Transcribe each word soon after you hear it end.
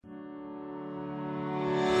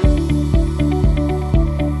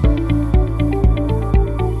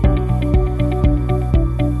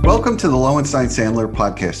Welcome to the Lowenstein Sandler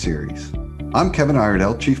podcast series. I'm Kevin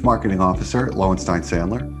Iredell, Chief Marketing Officer at Lowenstein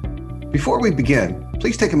Sandler. Before we begin,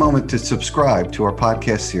 please take a moment to subscribe to our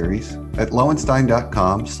podcast series at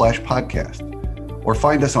lowenstein.com/podcast or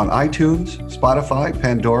find us on iTunes, Spotify,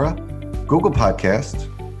 Pandora, Google Podcasts,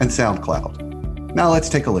 and SoundCloud. Now let's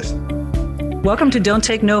take a listen. Welcome to Don't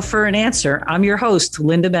Take No for an Answer. I'm your host,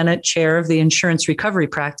 Linda Bennett, Chair of the Insurance Recovery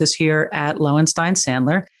Practice here at Lowenstein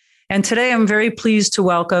Sandler. And today I'm very pleased to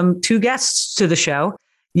welcome two guests to the show.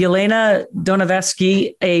 Yelena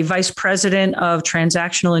Donoveski, a Vice President of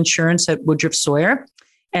Transactional Insurance at Woodruff Sawyer,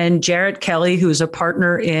 and Jared Kelly, who is a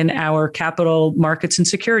partner in our Capital Markets and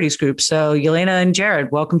Securities Group. So Yelena and Jared,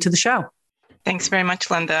 welcome to the show. Thanks very much,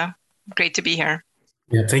 Linda. Great to be here.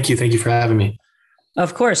 Yeah, thank you. Thank you for having me.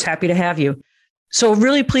 Of course, happy to have you. So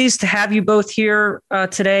really pleased to have you both here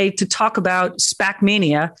today to talk about SPAC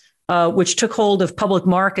Mania, which took hold of public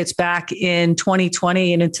markets back in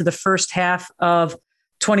 2020 and into the first half of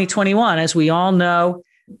 2021. As we all know,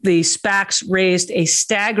 the SPACs raised a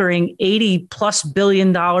staggering $80+ billion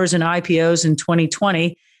in IPOs in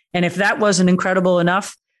 2020. And if that wasn't incredible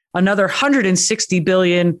enough, another $160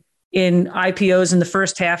 billion in IPOs in the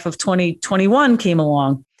first half of 2021 came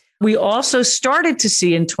along. We also started to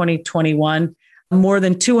see in 2021 more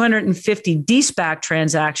than 250 de-SPAC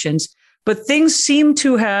transactions, but things seem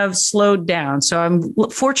to have slowed down. So I'm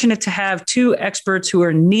fortunate to have two experts who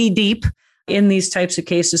are knee-deep in these types of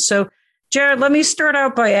cases. So Jared, let me start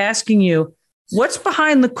out by asking you, what's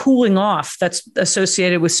behind the cooling off that's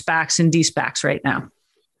associated with SPACs and de-SPACs right now?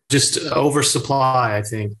 Just oversupply, I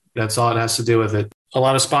think. That's all it has to do with it. A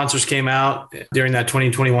lot of sponsors came out during that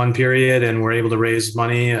 2021 period and were able to raise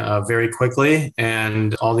money very quickly.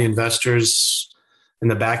 And all the investors in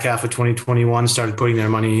the back half of 2021 started putting their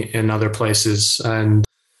money in other places. And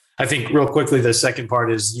I think real quickly, the second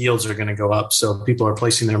part is yields are going to go up. So people are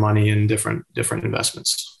placing their money in different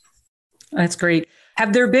investments. That's great.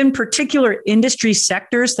 Have there been particular industry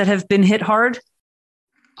sectors that have been hit hard?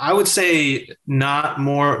 I would say none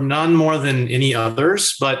more than any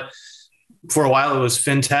others, but for a while it was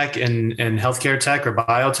fintech and healthcare tech or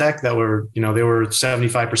biotech that were, they were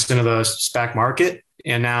 75% of the SPAC market.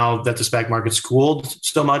 And now that the SPAC market's cooled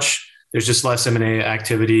so much, there's just less M&A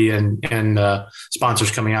activity and sponsors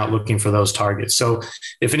coming out looking for those targets. So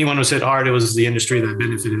if anyone was hit hard, it was the industry that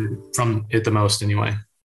benefited from it the most anyway.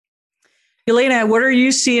 Yelena, what are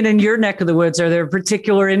you seeing in your neck of the woods? Are there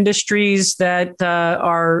particular industries that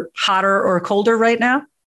are hotter or colder right now?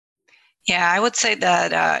 Yeah, I would say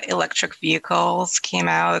that electric vehicles came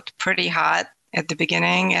out pretty hot at the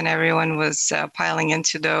beginning and everyone was piling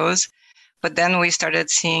into those. But then we started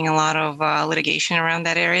seeing a lot of litigation around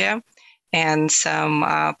that area and some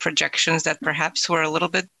projections that perhaps were a little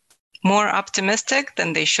bit more optimistic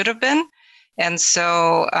than they should have been. And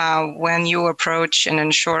so when you approach an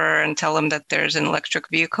insurer and tell them that there's an electric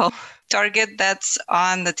vehicle target that's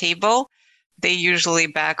on the table, they usually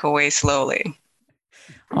back away slowly.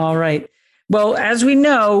 All right. Well, as we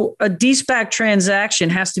know, a de-SPAC transaction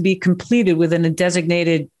has to be completed within a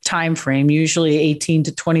designated time frame, usually 18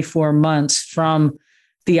 to 24 months from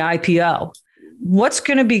the IPO. What's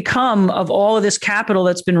going to become of all of this capital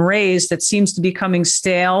that's been raised that seems to be becoming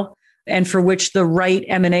stale and for which the right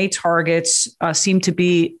M&A targets seem to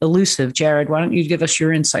be elusive? Jared, why don't you give us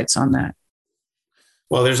your insights on that?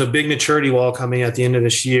 Well, there's a big maturity wall coming at the end of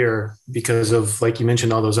this year because of, like you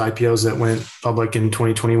mentioned, all those IPOs that went public in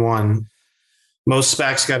 2021. Most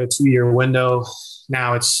SPACs got a 2-year window.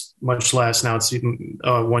 Now it's much less. Now it's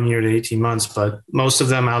 1 year to 18 months, but most of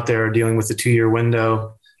them out there are dealing with the 2-year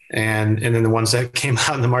window. And then the ones that came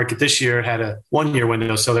out in the market this year had a 1-year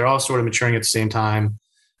window. So they're all sort of maturing at the same time.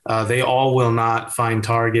 They all will not find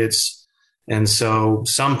targets. And so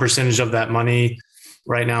some percentage of that money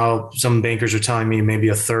right now, some bankers are telling me maybe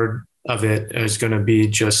a third of it is going to be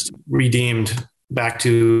just redeemed back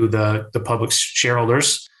to the public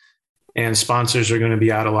shareholders. And sponsors are going to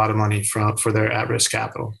be out a lot of money for their at-risk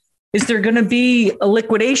capital. Is there going to be a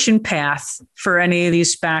liquidation path for any of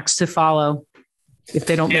these SPACs to follow if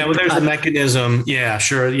they don't? Yeah, well, there's a mechanism. Yeah,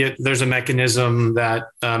 sure. Yeah, there's a mechanism that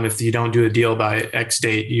if you don't do a deal by X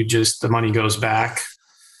date, the money goes back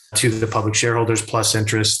to the public shareholders plus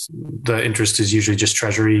interest. The interest is usually just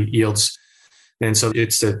treasury yields. And so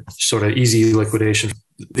it's a sort of easy liquidation.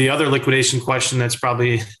 The other liquidation question that's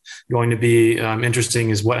probably going to be interesting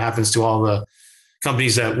is what happens to all the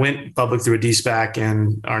companies that went public through a de-SPAC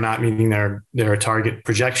and are not meeting their target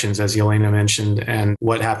projections, as Yelena mentioned, and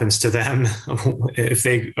what happens to them if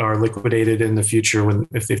they are liquidated in the future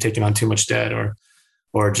if they've taken on too much debt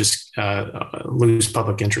or just lose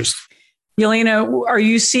public interest. Yelena, are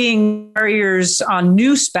you seeing barriers on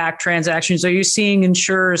new SPAC transactions? Are you seeing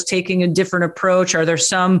insurers taking a different approach? Are there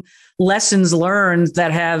some lessons learned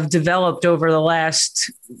that have developed over the last,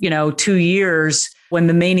 2 years when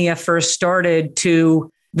the mania first started to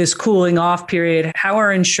this cooling off period? How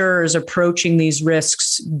are insurers approaching these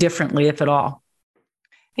risks differently, if at all?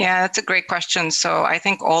 Yeah, that's a great question. So I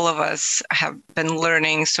think all of us have been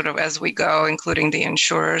learning sort of as we go, including the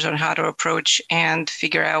insurers, on how to approach and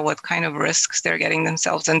figure out what kind of risks they're getting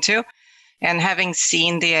themselves into. And having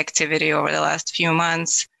seen the activity over the last few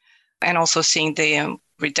months and also seeing the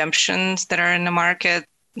redemptions that are in the market,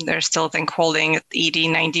 they're still, I think, holding at 80,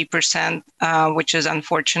 90%, which is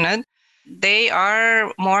unfortunate. They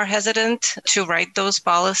are more hesitant to write those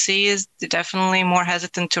policies. They're definitely more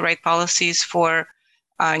hesitant to write policies for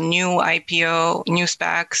new IPO, new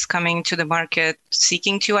SPACs coming to the market,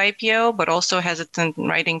 seeking to IPO, but also hesitant in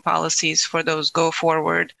writing policies for those go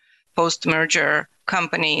forward post-merger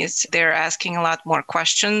companies. They're asking a lot more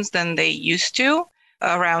questions than they used to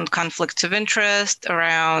around conflicts of interest,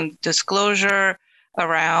 around disclosure,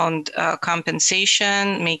 around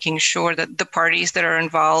compensation, making sure that the parties that are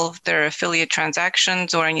involved, their affiliate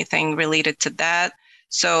transactions or anything related to that.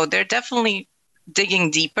 So they're definitely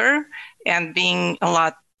digging deeper and being a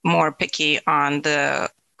lot more picky on the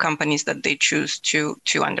companies that they choose to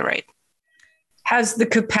underwrite. Has the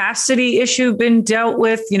capacity issue been dealt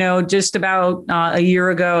with? Just about a year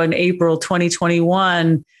ago in April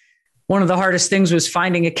 2021, one of the hardest things was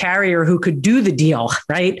finding a carrier who could do the deal,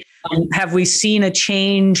 right? Have we seen a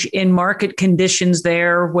change in market conditions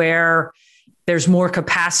there where there's more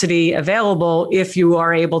capacity available if you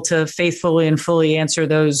are able to faithfully and fully answer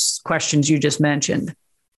those questions you just mentioned?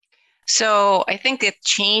 So I think it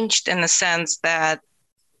changed in the sense that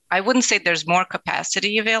I wouldn't say there's more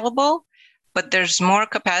capacity available, but there's more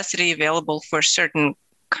capacity available for certain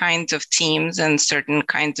kinds of teams and certain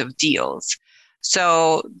kinds of deals.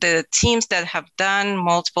 So the teams that have done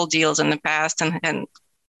multiple deals in the past and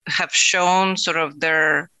have shown sort of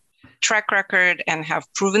their track record and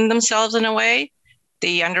have proven themselves in a way,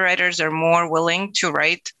 the underwriters are more willing to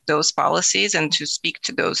write those policies and to speak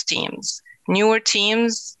to those teams. Newer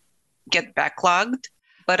teams get backlogged,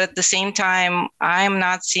 but at the same time, I'm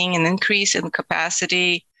not seeing an increase in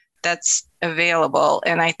capacity that's available.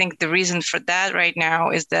 And I think the reason for that right now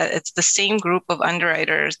is that it's the same group of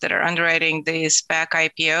underwriters that are underwriting the SPAC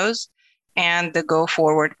IPOs and the go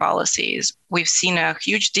forward policies. We've seen a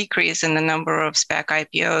huge decrease in the number of SPAC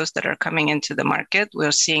IPOs that are coming into the market.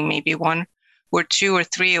 We're seeing maybe 1 or 2 or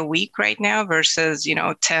 3 a week right now versus,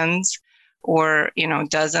 tens or,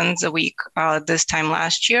 dozens a week this time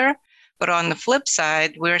last year. But on the flip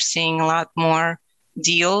side, we're seeing a lot more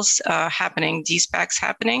deals happening, de-SPACs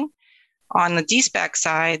happening. On the de-SPAC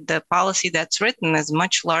side, the policy that's written is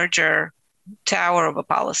much larger tower of a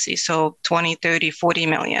policy, so 20, 30, 40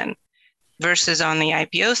 million, versus on the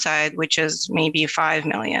IPO side, which is maybe 5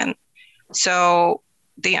 million. So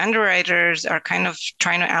the underwriters are kind of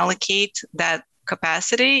trying to allocate that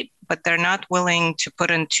capacity, but they're not willing to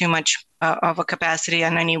put in too much of a capacity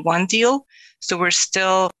on any one deal. So we're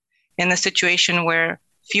still in a situation where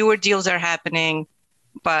fewer deals are happening,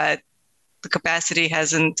 but the capacity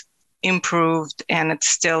hasn't improved and it's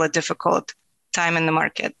still a difficult time in the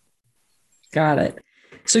market. Got it.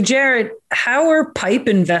 So Jared, how are PIPE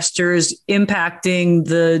investors impacting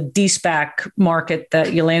the de-SPAC market that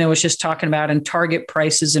Yelena was just talking about and target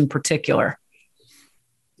prices in particular?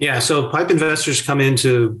 Yeah, so PIPE investors come in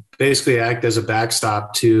to basically act as a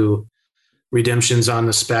backstop to redemptions on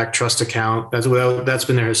the SPAC trust account. That's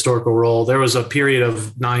been their historical role. There was a period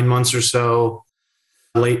of 9 months or so,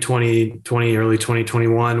 late 2020, early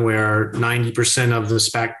 2021, where 90% of the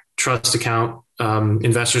SPAC trust account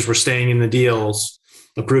investors were staying in the deals,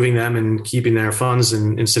 approving them and keeping their funds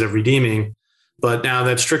instead of redeeming. But now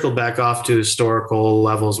that's trickled back off to historical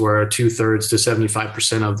levels where 2/3 to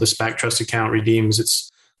 75% of the SPAC trust account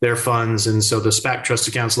redeems their funds. And so the SPAC trust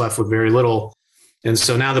account's left with very little. And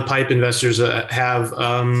so now the PIPE investors have,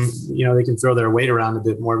 they can throw their weight around a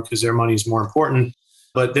bit more because their money is more important.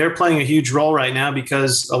 But they're playing a huge role right now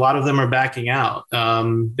because a lot of them are backing out.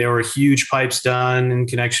 There were huge PIPEs done in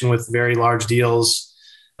connection with very large deals,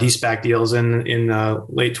 de-SPAC deals in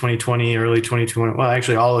late 2020, early 2021. Well,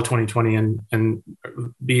 actually all of 2020 and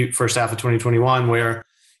first half of 2021, where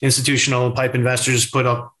institutional PIPE investors put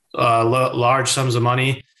up large sums of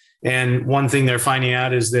money. And one thing they're finding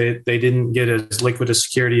out is that they didn't get as liquid a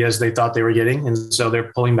security as they thought they were getting. And so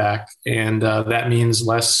they're pulling back. And that means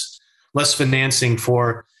less financing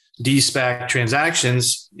for de-SPAC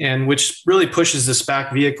transactions, and which really pushes the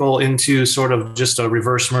SPAC vehicle into sort of just a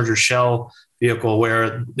reverse merger shell vehicle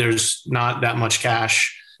where there's not that much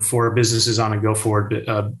cash for businesses on a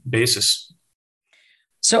go-forward basis.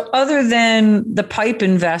 So other than the PIPE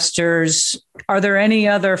investors, are there any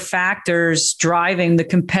other factors driving the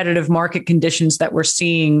competitive market conditions that we're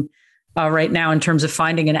seeing right now in terms of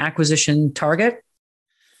finding an acquisition target?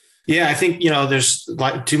 Yeah, I think, there's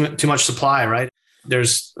like too much supply, right?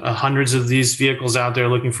 There's hundreds of these vehicles out there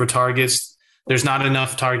looking for targets. There's not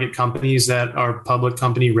enough target companies that are public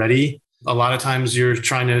company ready. A lot of times you're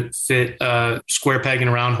trying to fit a square peg in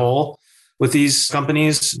a round hole with these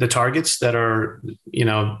companies, the targets that are,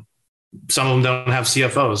 some of them don't have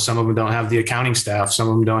CFOs, some of them don't have the accounting staff, some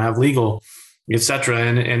of them don't have legal, et cetera.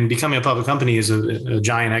 And becoming a public company is a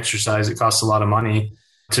giant exercise. It costs a lot of money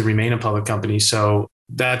to remain a public company. So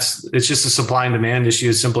it's just a supply and demand issue,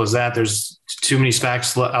 as simple as that. There's too many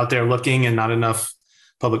SPACs out there looking and not enough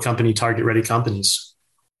public company target ready companies.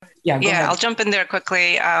 Yeah, I'll jump in there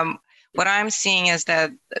quickly. What I'm seeing is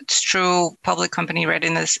that it's true public company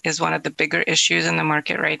readiness is one of the bigger issues in the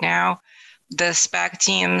market right now. The SPAC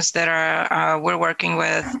teams that we're working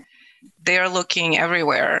with, they are looking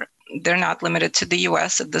everywhere. They're not limited to the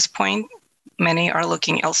US at this point. Many are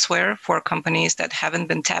looking elsewhere for companies that haven't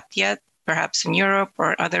been tapped yet, perhaps in Europe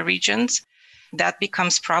or other regions. That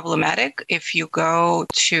becomes problematic if you go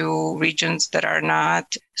to regions that are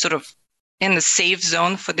not sort of in the safe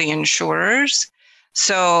zone for the insurers.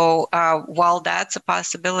 So while that's a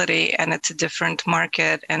possibility and it's a different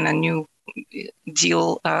market and a new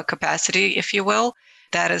deal capacity, if you will,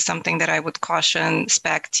 that is something that I would caution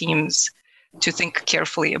SPAC teams to think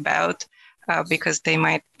carefully about because they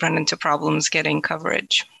might run into problems getting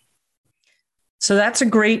coverage. So that's a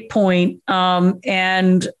great point.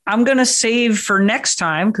 And I'm going to save for next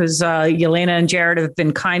time because Yelena and Jared have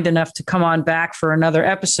been kind enough to come on back for another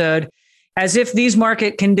episode. As if these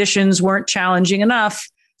market conditions weren't challenging enough,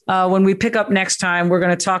 when we pick up next time, we're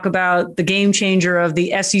going to talk about the game changer of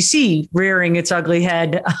the SEC rearing its ugly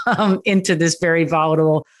head into this very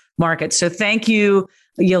volatile market. So thank you,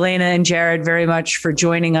 Yelena and Jared, very much for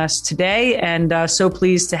joining us today. And so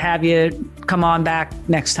pleased to have you come on back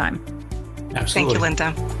next time. Absolutely. Thank you,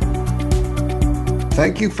 Linda.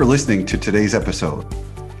 Thank you for listening to today's episode.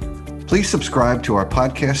 Please subscribe to our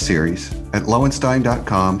podcast series at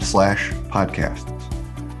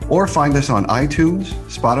lowenstein.com/podcasts or find us on iTunes,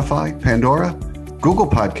 Spotify, Pandora, Google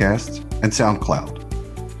Podcasts, and SoundCloud.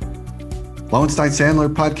 Lowenstein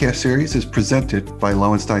Sandler podcast series is presented by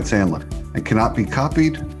Lowenstein Sandler and cannot be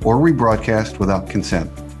copied or rebroadcast without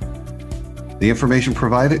consent. The information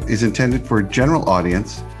provided is intended for a general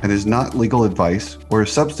audience and is not legal advice or a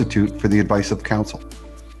substitute for the advice of counsel.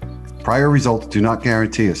 Prior results do not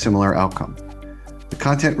guarantee a similar outcome. The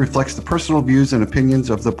content reflects the personal views and opinions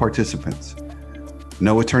of the participants.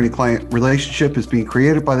 No attorney-client relationship is being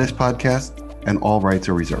created by this podcast, and all rights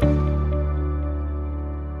are reserved.